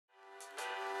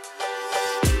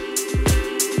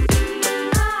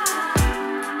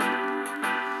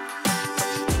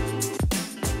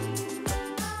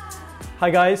Hi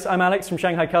guys, I'm Alex from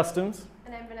Shanghai Customs.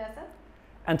 And I'm Vanessa.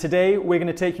 And today we're going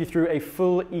to take you through a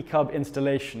full E-Cub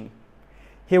installation.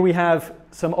 Here we have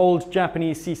some old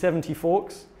Japanese C70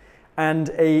 forks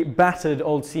and a battered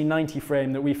old C90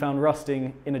 frame that we found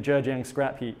rusting in a Zhejiang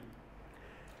scrap heap.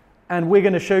 And we're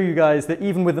going to show you guys that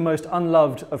even with the most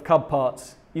unloved of Cub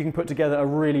parts, you can put together a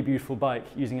really beautiful bike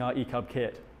using our E-Cub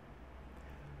kit.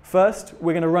 First,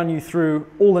 we're going to run you through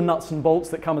all the nuts and bolts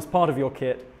that come as part of your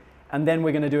kit, and then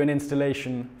we're going to do an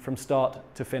installation from start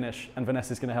to finish, and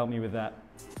Vanessa's going to help me with that.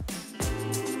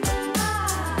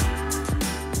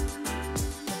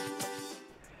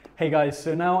 Hey guys,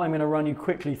 so now I'm going to run you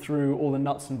quickly through all the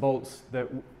nuts and bolts that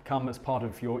come as part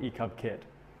of your E-Cub kit.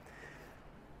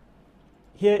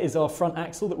 Here is our front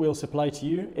axle that we'll supply to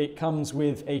you. It comes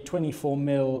with a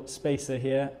 24mm spacer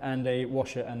here and a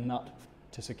washer and nut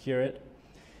to secure it.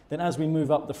 Then as we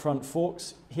move up the front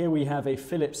forks, here we have a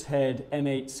Phillips head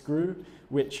M8 screw,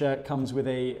 which comes with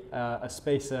a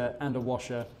spacer and a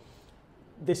washer.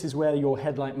 This is where your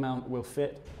headlight mount will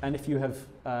fit, and if you have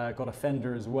got a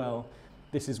fender as well,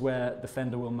 this is where the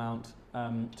fender will mount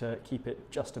to keep it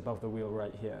just above the wheel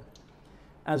right here.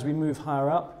 As we move higher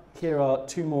up, here are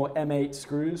two more M8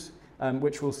 screws,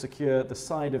 which will secure the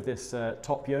side of this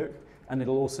top yoke, and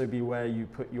it'll also be where you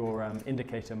put your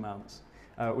indicator mounts.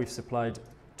 We've supplied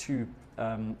two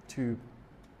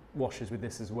washers with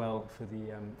this as well for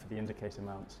the indicator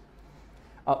mounts.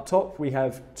 Up top we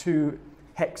have two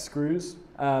hex screws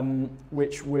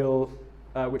which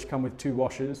come with two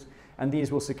washers, and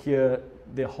these will secure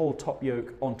the whole top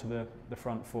yoke onto the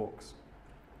front forks.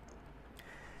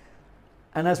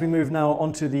 And as we move now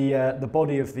onto the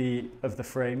body of the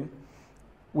frame,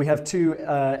 we have two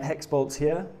hex bolts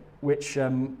here, which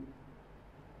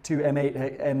two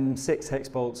M8, M6 hex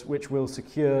bolts, which will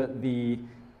secure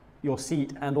your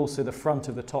seat and also the front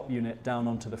of the top unit down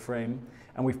onto the frame.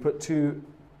 And we've put two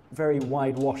very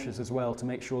wide washers as well to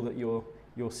make sure that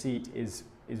your seat is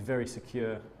very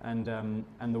secure and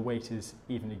the weight is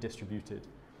evenly distributed.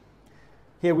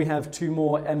 Here we have two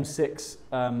more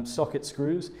M6 socket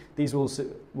screws. These will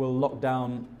lock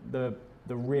down the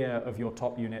rear of your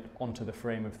top unit onto the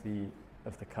frame of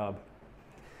the Cub.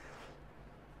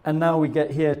 And now we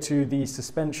get here to the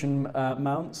suspension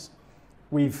mounts.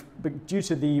 Due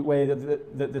to the way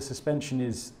that the suspension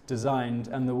is designed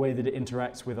and the way that it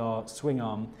interacts with our swing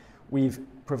arm, we've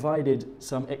provided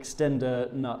some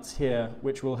extender nuts here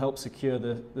which will help secure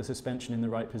the suspension in the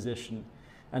right position.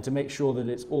 And to make sure that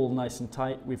it's all nice and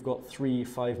tight, we've got three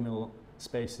 5mm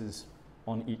spacers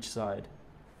on each side.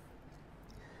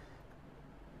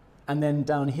 And then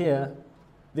down here,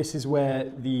 this is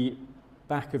where the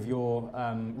back of your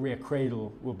rear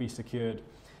cradle will be secured.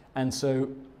 And so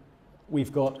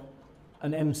we've got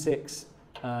an M6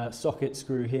 socket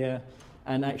screw here,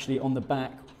 and actually on the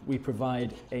back we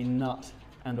provide a nut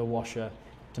and a washer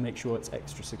to make sure it's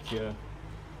extra secure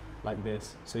like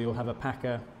this. So you'll have a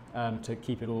packer to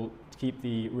keep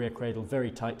the rear cradle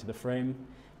very tight to the frame,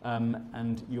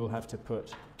 and you'll have to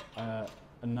put a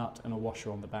nut and a washer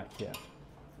on the back here.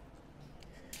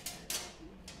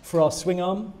 For our swing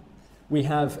arm, we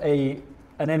have an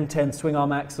M10 swing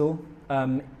arm axle,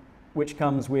 which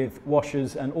comes with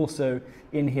washers, and also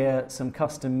in here some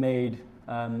custom-made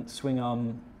swing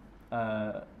arm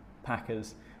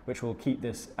packers, which will keep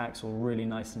this axle really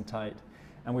nice and tight.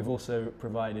 And we've also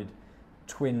provided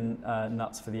twin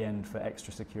nuts for the end for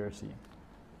extra security.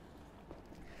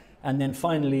 And then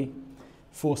finally,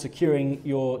 for securing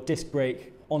your disc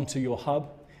brake onto your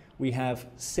hub, we have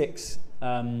 6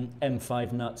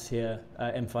 M5 nuts here,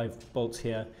 M5 bolts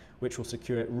here, which will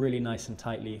secure it really nice and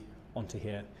tightly onto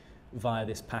here via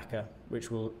this packer, which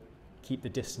will keep the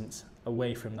distance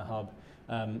away from the hub,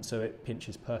 so it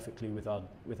pinches perfectly with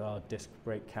our disc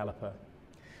brake caliper.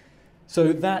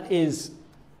 So that is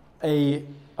a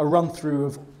run through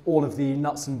of all of the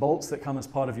nuts and bolts that come as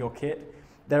part of your kit.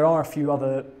 There are a few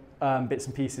other bits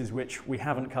and pieces which we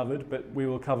haven't covered, but we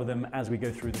will cover them as we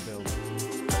go through the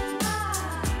build.